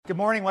Good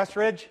morning,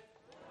 Westridge.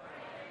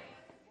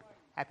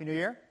 Happy New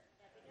Year.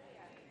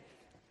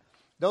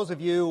 Those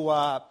of you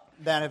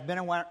that have been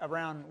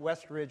around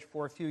Westridge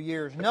for a few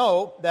years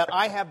know that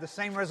I have the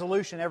same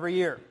resolution every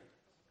year.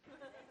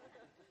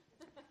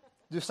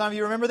 Do some of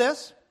you remember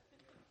this?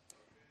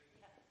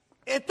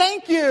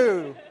 Thank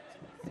you.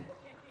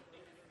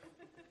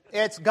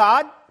 It's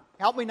God,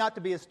 help me not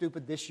to be as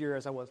stupid this year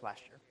as I was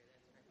last year.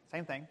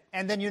 Same thing.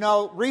 And then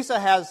Risa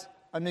has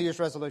a New Year's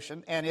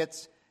resolution, and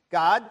it's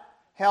God,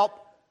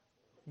 help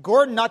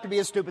Gordon not to be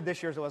as stupid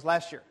this year as it was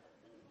last year.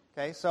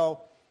 Okay, so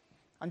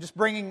I'm just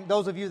bringing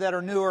those of you that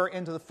are newer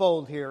into the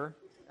fold here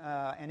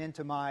and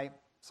into my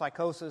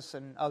psychosis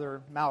and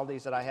other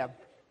maladies that I have.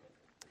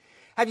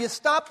 Have you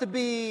stopped to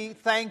be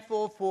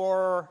thankful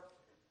for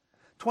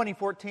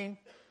 2014?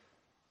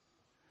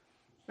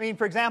 I mean,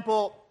 for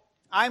example,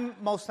 I'm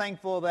most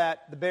thankful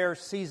that the Bears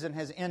season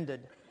has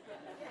ended.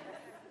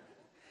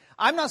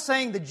 I'm not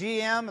saying the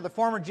GM, or the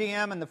former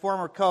GM and the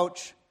former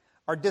coach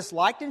are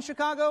disliked in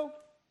Chicago,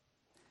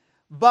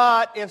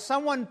 but if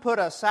someone put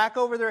a sack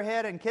over their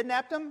head and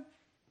kidnapped them,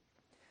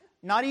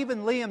 not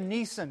even Liam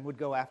Neeson would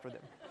go after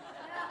them.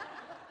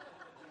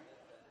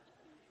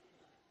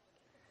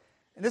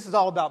 And this is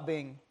all about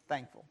being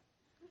thankful.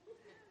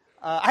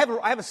 I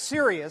have a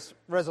serious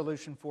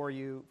resolution for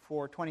you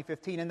for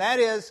 2015, and that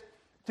is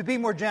to be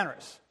more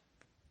generous.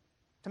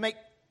 To make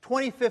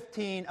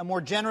 2015 a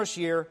more generous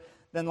year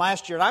than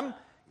last year. And I'm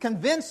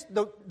convinced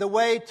the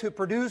way to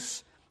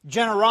produce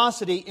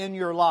generosity in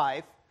your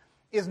life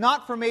is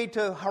not for me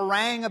to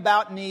harangue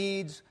about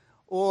needs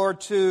or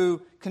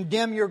to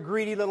condemn your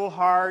greedy little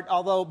heart,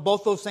 although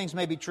both those things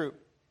may be true.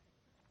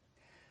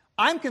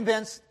 I'm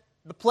convinced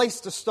the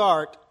place to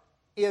start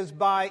is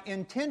by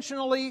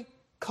intentionally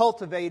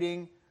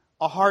cultivating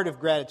a heart of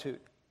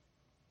gratitude.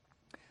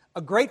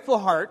 A grateful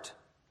heart,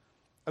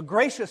 a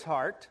gracious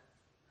heart,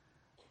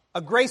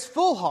 a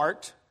graceful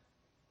heart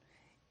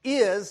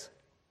is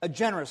a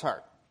generous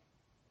heart.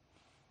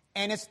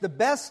 And it's the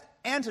best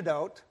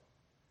antidote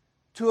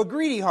to a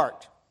greedy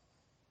heart.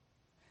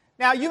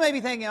 Now, you may be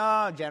thinking,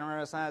 oh,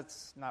 generous,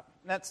 that's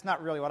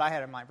not really what I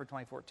had in mind for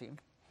 2014.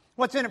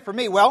 What's in it for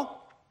me?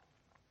 Well,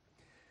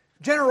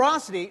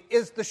 generosity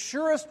is the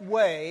surest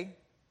way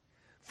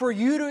for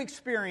you to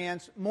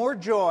experience more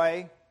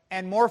joy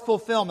and more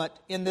fulfillment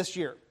in this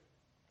year.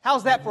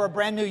 How's that for a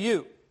brand new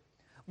you?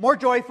 More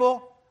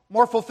joyful,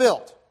 more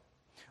fulfilled.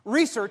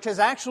 Research has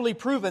actually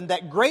proven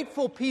that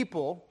grateful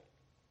people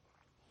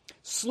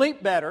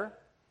sleep better,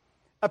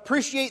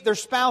 appreciate their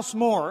spouse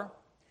more,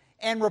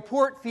 and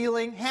report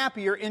feeling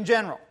happier in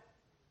general.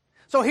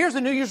 So here's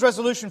a New Year's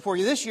resolution for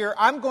you. This year,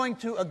 I'm going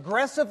to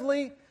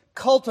aggressively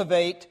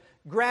cultivate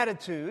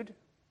gratitude.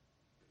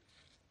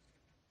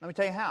 Let me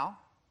tell you how.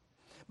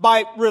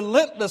 By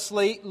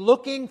relentlessly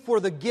looking for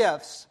the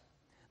gifts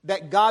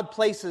that God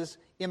places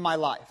in my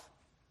life.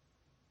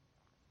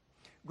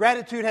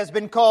 Gratitude has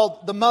been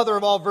called the mother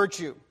of all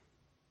virtue.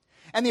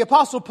 And the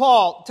Apostle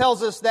Paul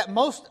tells us that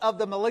most of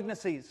the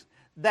malignancies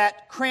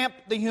that cramp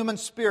the human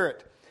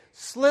spirit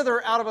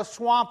slither out of a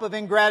swamp of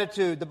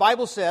ingratitude. The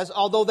Bible says,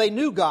 although they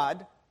knew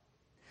God,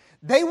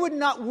 they would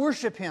not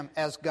worship Him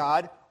as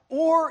God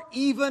or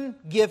even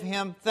give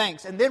Him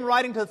thanks. And then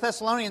writing to the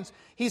Thessalonians,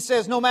 he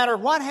says, no matter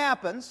what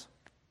happens,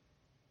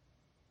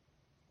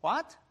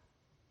 what?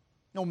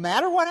 No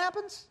matter what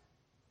happens?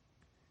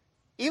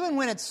 Even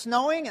when it's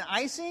snowing and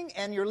icing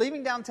and you're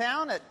leaving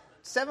downtown at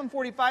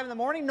 7:45 in the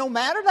morning, no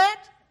matter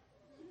that?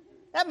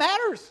 That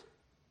matters.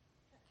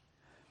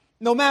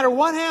 No matter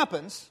what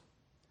happens,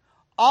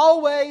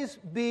 always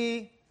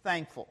be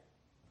thankful.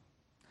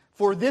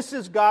 For this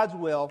is God's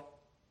will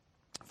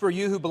for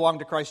you who belong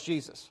to Christ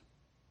Jesus.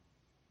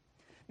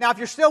 Now, if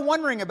you're still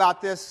wondering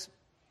about this,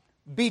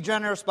 be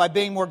generous by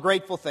being more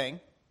grateful thing,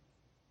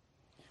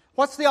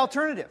 what's the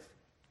alternative?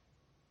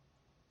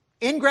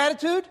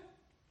 Ingratitude?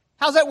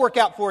 How's that work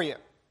out for you?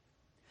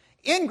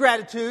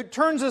 Ingratitude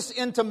turns us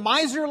into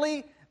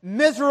miserly,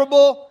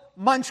 miserable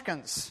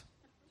munchkins.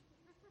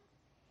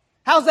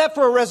 How's that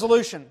for a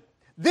resolution?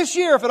 This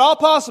year, if at all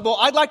possible,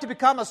 I'd like to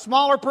become a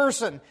smaller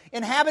person,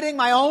 inhabiting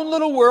my own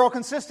little world,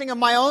 consisting of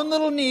my own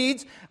little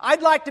needs.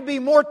 I'd like to be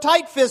more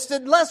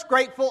tight-fisted, less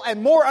grateful,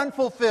 and more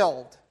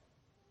unfulfilled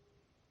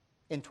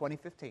in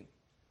 2015.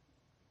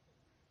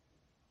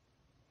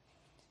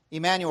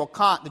 Immanuel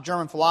Kant, the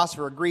German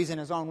philosopher, agrees in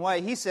his own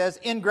way. He says,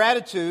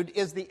 ingratitude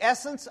is the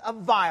essence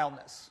of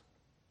vileness.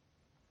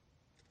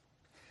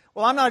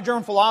 Well, I'm not a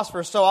German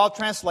philosopher, so I'll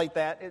translate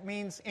that. It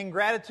means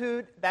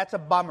ingratitude, that's a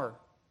bummer.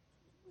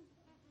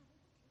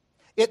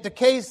 It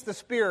decays the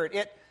spirit.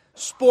 It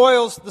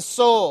spoils the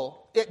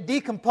soul. It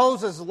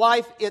decomposes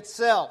life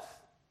itself.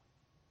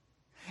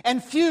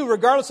 And few,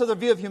 regardless of their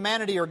view of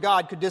humanity or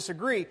God, could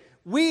disagree.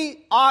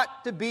 We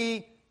ought to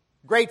be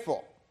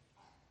grateful.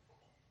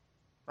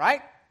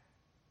 Right?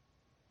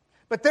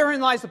 But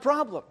therein lies the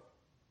problem.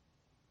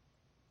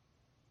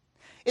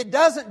 It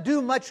doesn't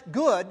do much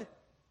good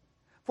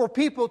for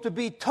people to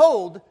be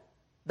told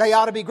they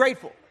ought to be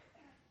grateful.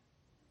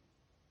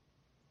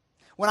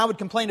 When I would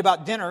complain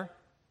about dinner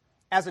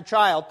as a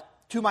child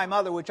to my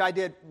mother, which I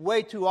did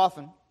way too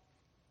often,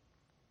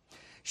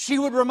 she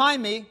would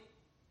remind me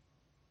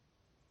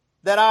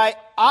that I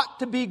ought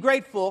to be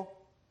grateful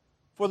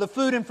for the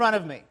food in front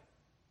of me.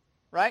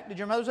 Right? Did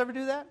your mothers ever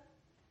do that?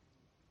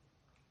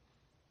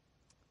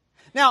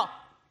 Now,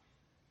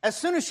 as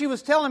soon as she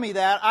was telling me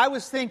that, I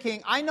was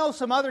thinking, I know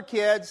some other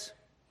kids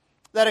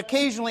that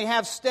occasionally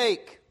have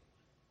steak.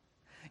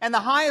 And the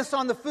highest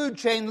on the food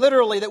chain,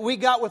 literally, that we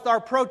got with our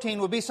protein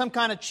would be some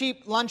kind of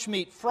cheap lunch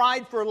meat,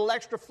 fried for a little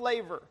extra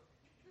flavor.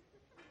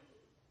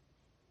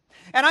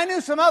 And I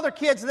knew some other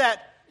kids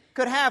that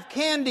could have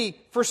candy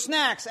for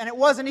snacks, and it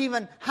wasn't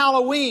even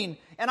Halloween,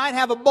 and I'd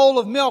have a bowl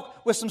of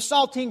milk with some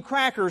saltine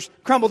crackers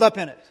crumbled up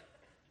in it.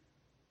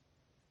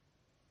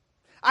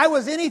 I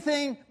was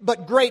anything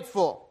but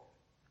grateful.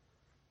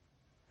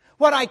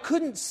 What I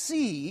couldn't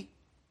see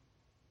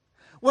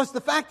was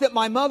the fact that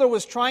my mother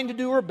was trying to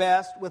do her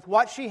best with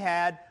what she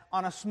had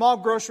on a small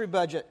grocery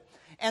budget,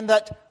 and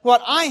that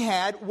what I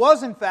had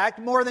was, in fact,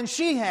 more than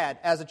she had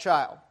as a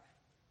child.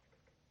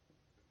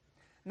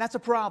 And that's a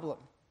problem.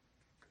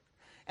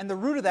 And the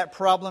root of that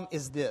problem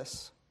is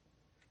this: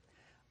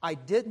 I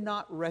did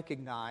not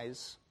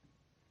recognize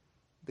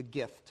the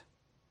gift.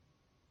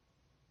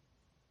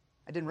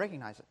 I didn't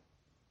recognize it.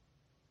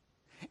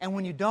 And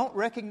when you don't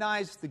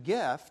recognize the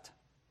gift,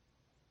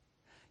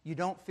 you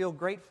don't feel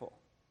grateful.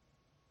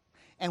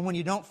 And when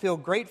you don't feel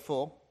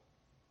grateful,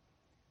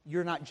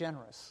 you're not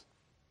generous.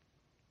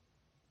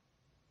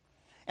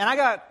 And I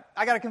got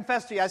to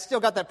confess to you, I still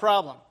got that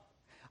problem.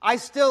 I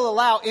still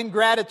allow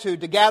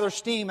ingratitude to gather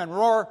steam and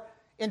roar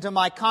into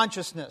my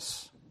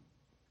consciousness.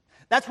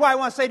 That's why I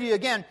want to say to you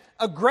again,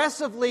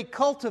 aggressively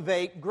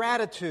cultivate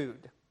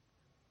gratitude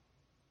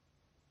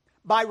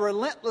by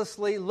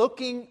relentlessly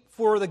looking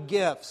for the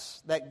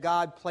gifts that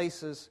God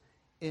places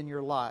in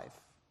your life.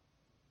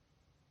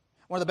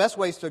 One of the best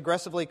ways to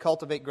aggressively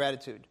cultivate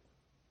gratitude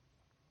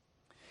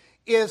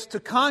is to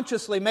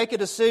consciously make a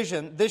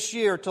decision this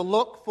year to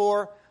look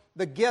for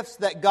the gifts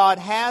that God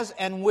has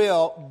and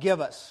will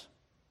give us.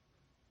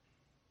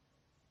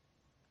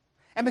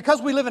 And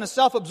because we live in a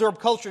self-absorbed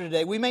culture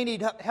today, we may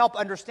need help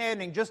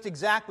understanding just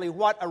exactly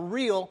what a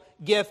real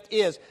gift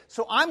is.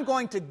 So I'm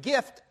going to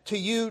gift to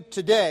you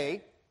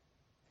today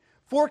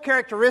 4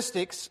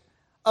 characteristics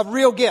of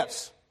real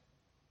gifts,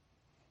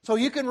 so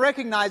you can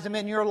recognize them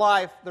in your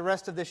life the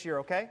rest of this year,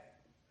 okay?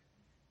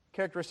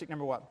 Characteristic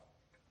number 1.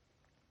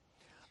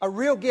 A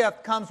real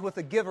gift comes with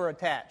a giver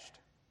attached.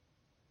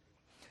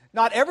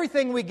 Not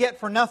everything we get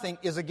for nothing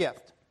is a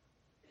gift.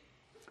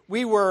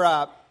 We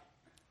were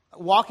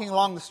walking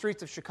along the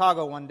streets of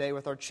Chicago one day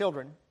with our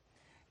children,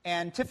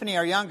 and Tiffany,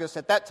 our youngest,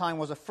 at that time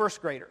was a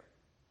first grader.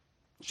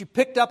 She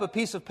picked up a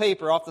piece of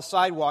paper off the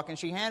sidewalk and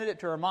she handed it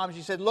to her mom.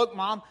 She said, "Look,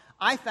 Mom,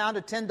 I found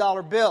a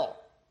 $10 bill."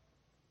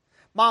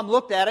 Mom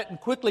looked at it and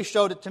quickly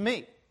showed it to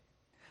me.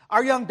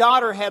 Our young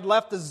daughter had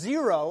left a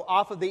 0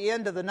 off of the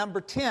end of the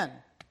number 10.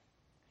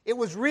 It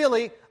was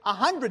really a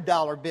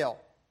 $100 bill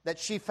that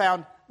she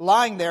found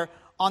lying there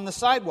on the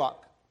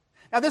sidewalk.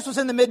 Now, this was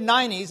in the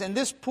mid-'90s, and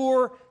this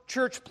poor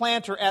church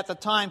planter at the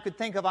time could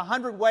think of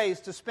 100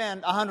 ways to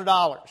spend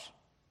 $100.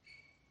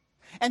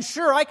 And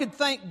sure, I could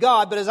thank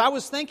God, but as I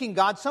was thanking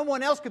God,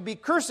 someone else could be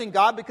cursing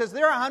God because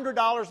they're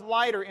 $100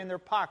 lighter in their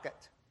pocket.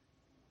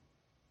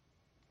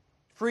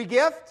 Free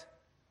gift?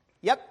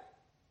 Yep.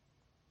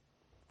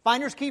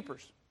 Finders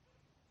keepers.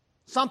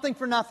 Something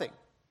for nothing.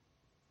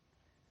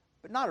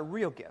 But not a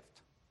real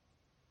gift.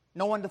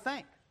 No one to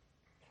thank.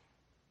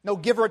 No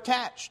giver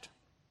attached.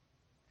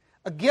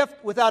 A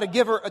gift without a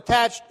giver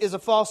attached is a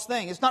false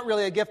thing. It's not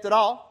really a gift at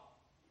all.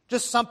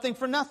 Just something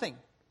for nothing.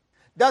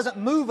 Doesn't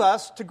move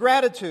us to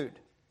gratitude.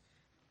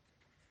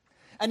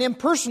 An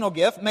impersonal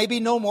gift may be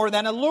no more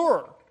than a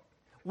lure.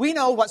 We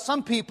know what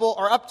some people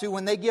are up to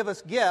when they give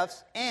us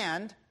gifts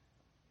and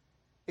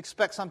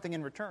expect something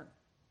in return.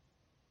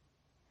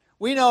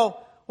 We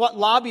know what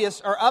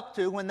lobbyists are up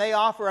to when they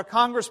offer a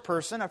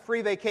congressperson a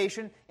free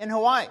vacation in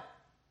Hawaii.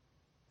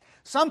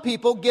 Some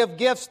people give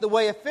gifts the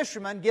way a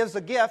fisherman gives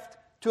a gift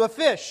to a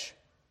fish.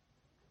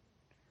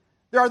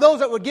 There are those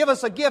that would give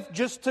us a gift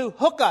just to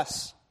hook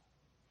us.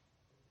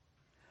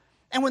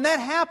 And when that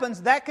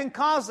happens, that can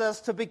cause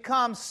us to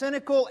become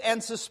cynical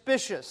and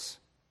suspicious.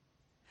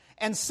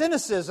 And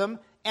cynicism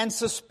and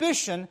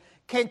suspicion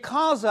can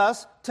cause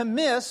us to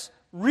miss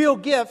real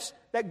gifts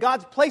that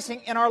God's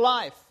placing in our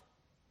life.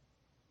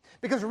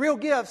 Because real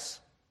gifts,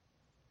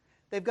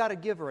 they've got a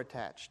giver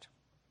attached.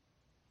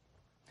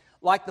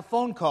 Like the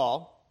phone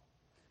call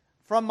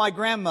from my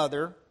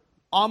grandmother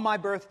on my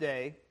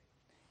birthday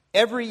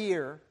every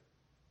year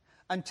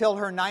until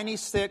her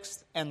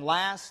 96th and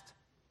last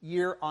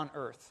year on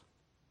earth.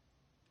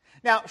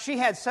 Now, she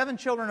had 7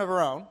 children of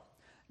her own,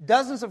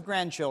 dozens of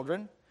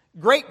grandchildren,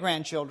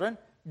 great-grandchildren,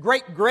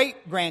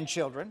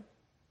 great-great-grandchildren.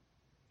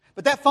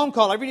 But that phone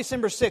call every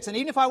December 6th, and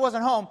even if I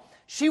wasn't home,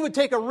 she would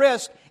take a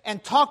risk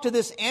and talk to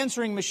this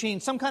answering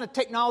machine, some kind of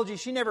technology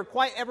she never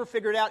quite ever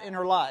figured out in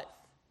her life.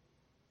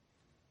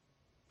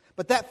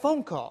 But that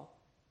phone call,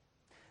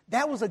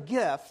 that was a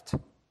gift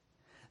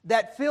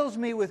that fills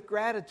me with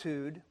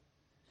gratitude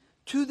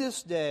to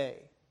this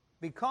day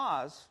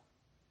because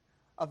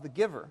of the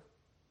giver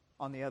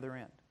on the other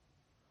end.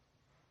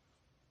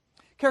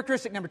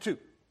 Characteristic number 2.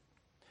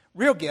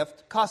 Real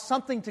gift costs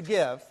something to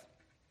give,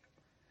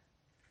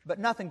 but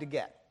nothing to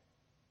get.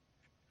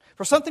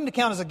 For something to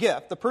count as a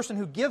gift, the person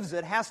who gives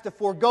it has to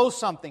forego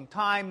something.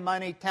 Time,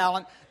 money,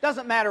 talent.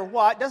 Doesn't matter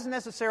what. Doesn't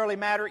necessarily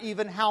matter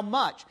even how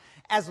much.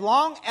 As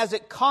long as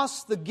it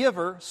costs the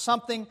giver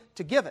something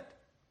to give it.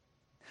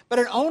 But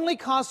it only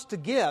costs to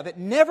give. It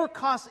never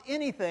costs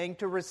anything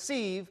to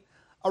receive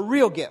a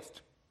real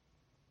gift.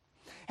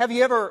 Have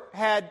you ever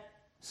had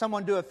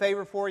someone do a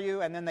favor for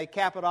you and then they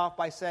cap it off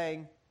by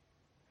saying,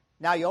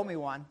 "Now you owe me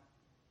one"?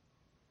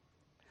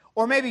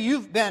 Or maybe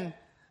you've been,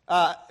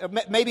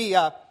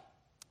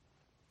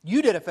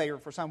 you did a favor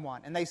for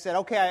someone and they said,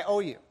 "Okay, I owe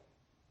you."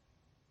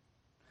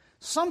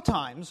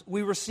 Sometimes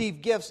we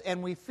receive gifts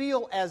and we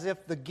feel as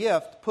if the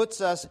gift puts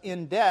us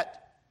in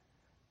debt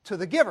to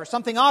the giver.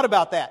 Something odd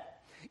about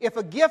that. If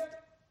a gift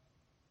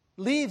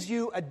leaves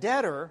you a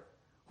debtor,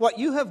 what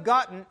you have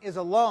gotten is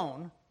a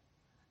loan,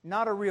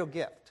 not a real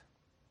gift.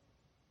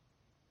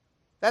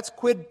 That's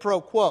quid pro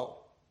quo.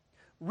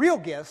 Real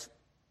gifts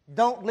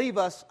don't leave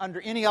us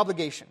under any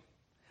obligation,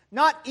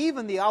 not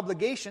even the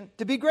obligation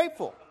to be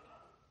grateful.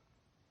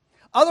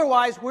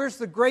 Otherwise, where's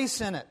the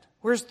grace in it?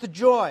 Where's the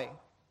joy?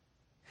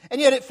 And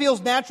yet it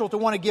feels natural to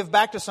want to give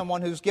back to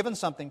someone who's given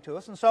something to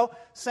us. And so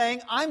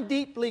saying, "I'm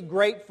deeply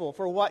grateful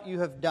for what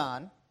you have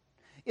done,"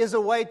 is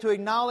a way to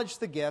acknowledge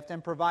the gift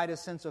and provide a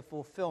sense of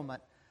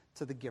fulfillment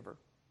to the giver.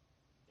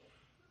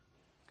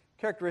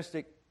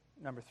 Characteristic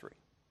number 3.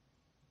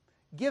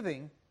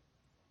 Giving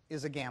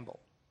is a gamble.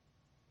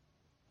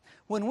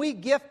 When we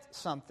gift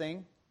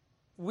something,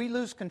 we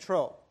lose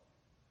control.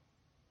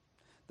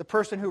 The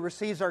person who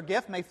receives our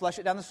gift may flush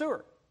it down the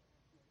sewer.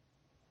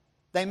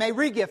 They may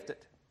re-gift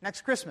it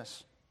next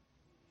Christmas.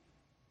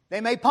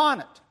 They may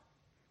pawn it.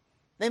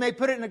 They may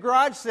put it in a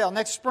garage sale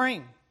next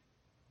spring.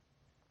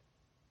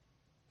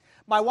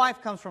 My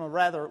wife comes from a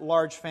rather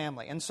large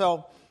family, and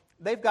so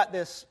they've got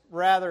this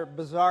rather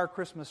bizarre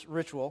Christmas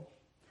ritual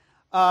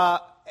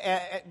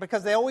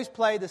because they always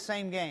play the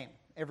same game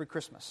every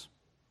Christmas.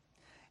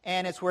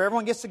 And it's where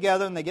everyone gets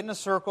together and they get in a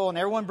circle and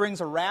everyone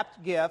brings a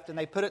wrapped gift and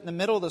they put it in the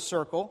middle of the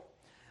circle.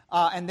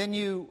 And then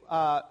you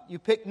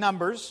pick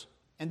numbers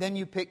and then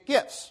you pick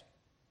gifts.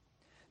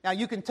 Now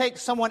you can take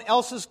someone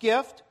else's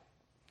gift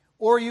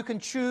or you can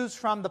choose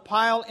from the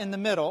pile in the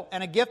middle,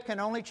 and a gift can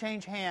only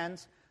change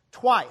hands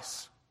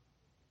twice.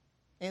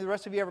 Any of the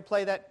rest of you ever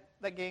play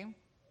that game?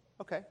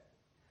 Okay.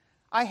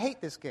 I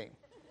hate this game.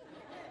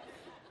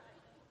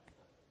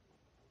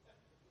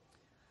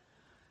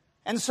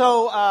 And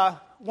so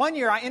one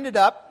year I ended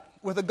up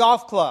with a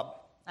golf club.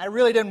 I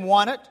really didn't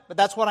want it, but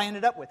that's what I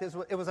ended up with.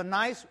 It was a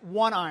nice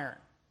 1-iron.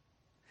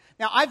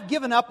 Now, I've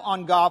given up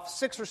on golf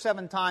 6 or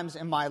 7 times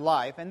in my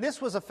life, and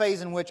this was a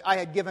phase in which I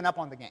had given up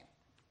on the game.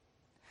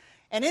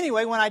 And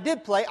anyway, when I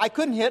did play, I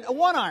couldn't hit a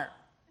 1-iron.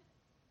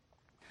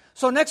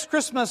 So next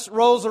Christmas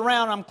rolls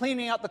around, I'm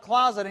cleaning out the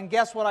closet, and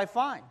guess what I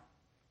find?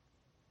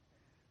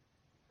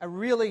 A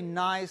really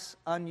nice,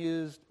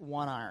 unused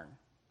 1-iron.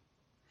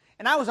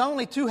 And I was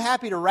only too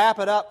happy to wrap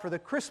it up for the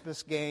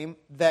Christmas game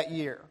that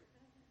year.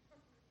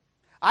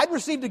 I'd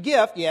received a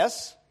gift,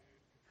 yes,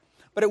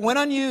 but it went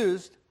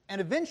unused, and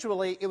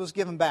eventually it was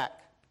given back.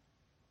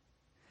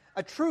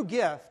 A true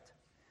gift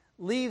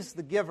leaves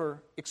the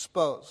giver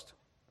exposed.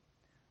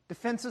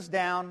 Defenses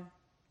down,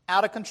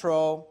 out of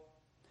control.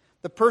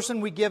 The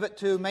person we give it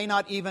to may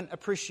not even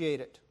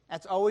appreciate it.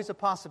 That's always a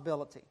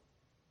possibility.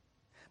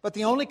 But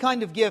the only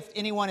kind of gift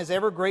anyone is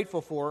ever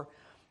grateful for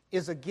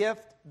is a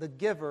gift the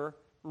giver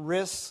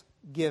risks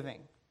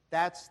giving.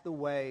 That's the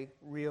way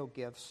real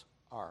gifts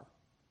are.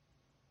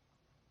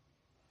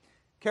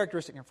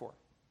 Characteristic number 4.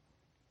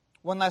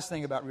 One last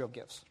thing about real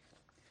gifts.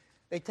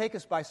 They take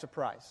us by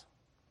surprise.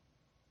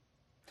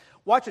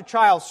 Watch a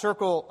child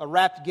circle a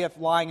wrapped gift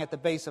lying at the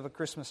base of a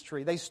Christmas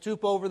tree. They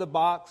stoop over the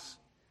box.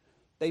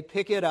 They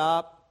pick it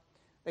up.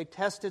 They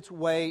test its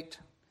weight.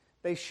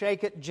 They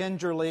shake it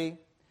gingerly.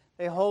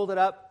 They hold it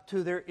up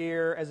to their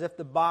ear as if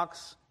the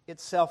box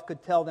itself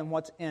could tell them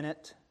what's in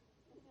it.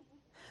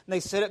 And they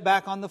sit it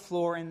back on the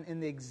floor in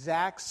the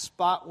exact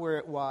spot where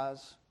it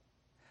was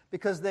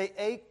because they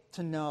ache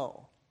to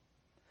know.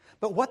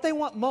 But what they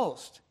want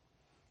most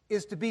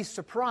is to be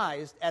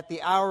surprised at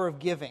the hour of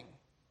giving.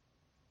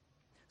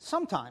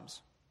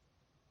 Sometimes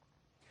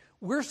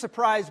we're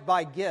surprised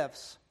by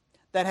gifts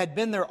that had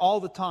been there all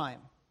the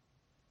time,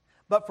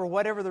 but for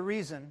whatever the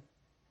reason,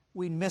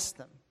 we missed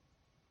them.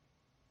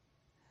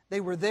 They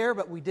were there,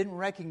 but we didn't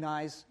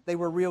recognize they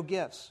were real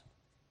gifts.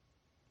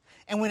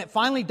 And when it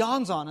finally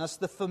dawns on us,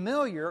 the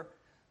familiar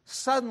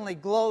suddenly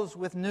glows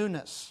with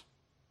newness.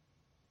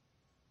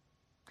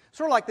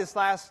 Sort of like this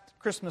last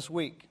Christmas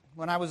week,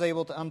 when I was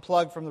able to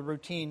unplug from the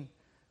routine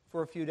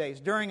for a few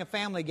days. During a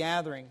family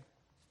gathering,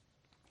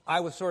 I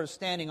was sort of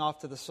standing off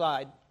to the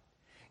side.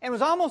 And it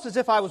was almost as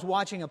if I was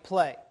watching a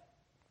play.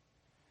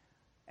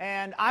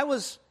 And I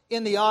was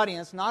in the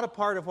audience, not a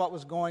part of what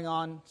was going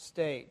on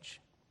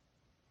stage.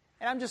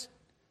 And I'm just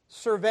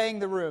surveying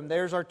the room.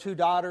 There's our two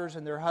daughters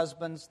and their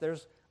husbands.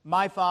 There's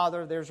my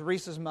father. There's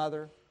Reese's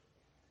mother.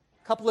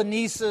 A couple of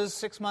nieces,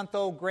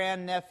 6-month-old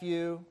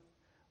grandnephew,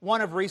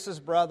 one of Reese's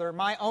brother,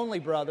 my only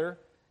brother,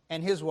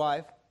 and his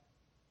wife.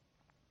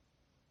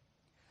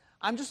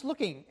 I'm just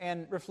looking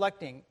and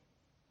reflecting,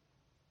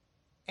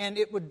 and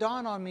it would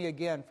dawn on me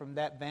again from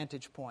that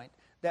vantage point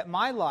that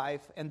my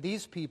life and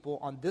these people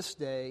on this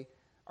day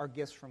are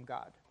gifts from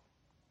God.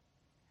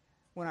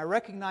 When I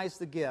recognized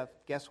the gift,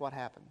 guess what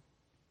happened?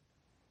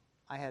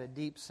 I had a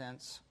deep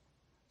sense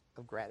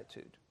of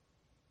gratitude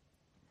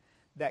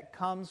that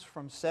comes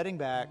from setting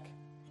back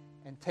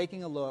and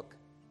taking a look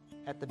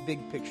at the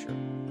big picture.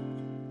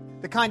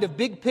 The kind of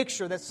big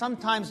picture that's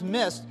sometimes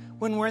missed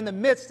when we're in the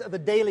midst of the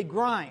daily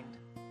grind.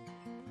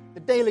 The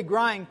daily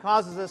grind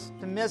causes us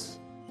to miss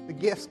the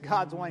gifts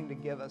God's wanting to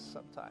give us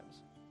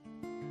sometimes.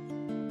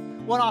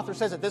 One author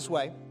says it this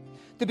way: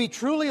 to be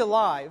truly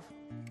alive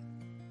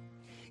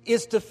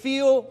is to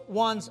feel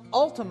one's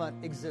ultimate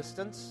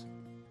existence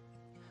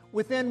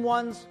within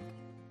one's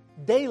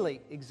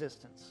daily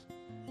existence.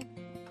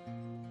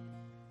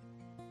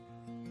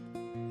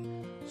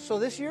 So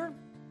this year,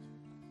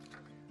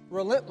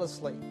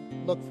 relentlessly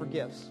look for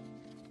gifts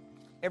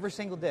every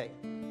single day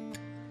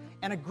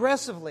and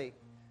aggressively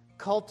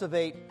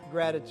cultivate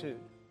gratitude,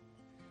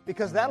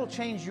 because that'll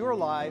change your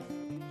life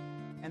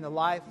and the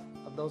life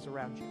of those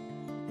around you.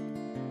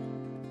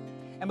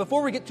 And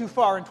before we get too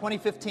far in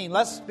 2015,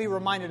 let's be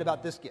reminded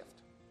about this gift.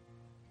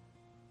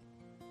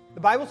 The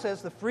Bible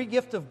says the free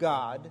gift of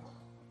God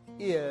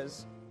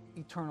is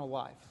eternal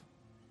life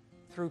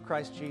through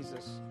Christ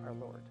Jesus our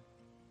Lord.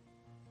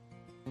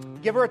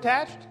 Giver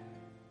attached?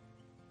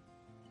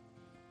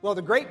 Well,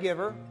 the great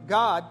giver,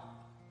 God,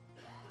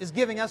 is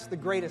giving us the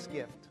greatest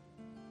gift,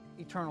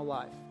 eternal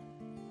life.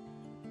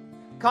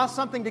 Cost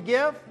something to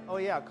give? Oh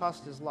yeah, it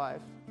cost His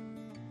life.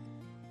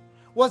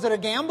 Was it a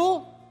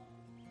gamble?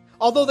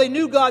 Although they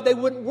knew God, they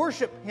wouldn't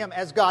worship Him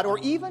as God or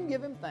even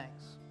give Him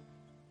thanks.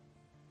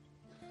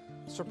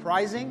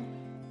 Surprising?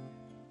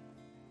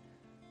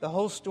 The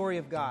whole story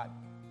of God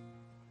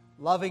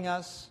loving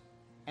us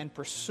and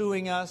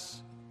pursuing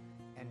us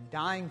and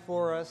dying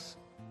for us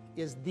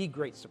is the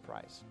great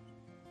surprise.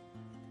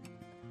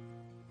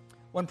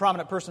 One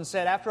prominent person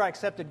said, after I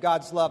accepted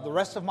God's love, the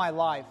rest of my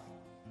life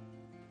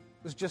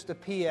was just a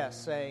P.S.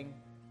 saying,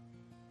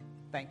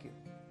 thank you.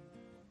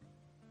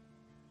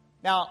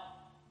 Now,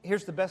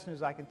 here's the best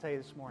news I can tell you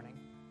this morning.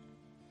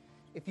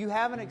 If you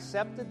haven't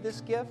accepted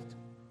this gift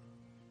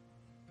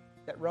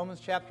that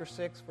Romans chapter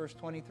 6, verse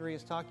 23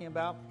 is talking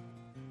about,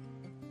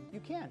 you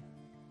can.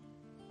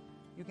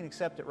 You can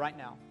accept it right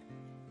now,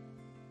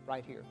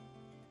 right here,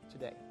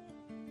 today.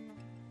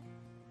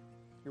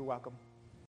 You're welcome.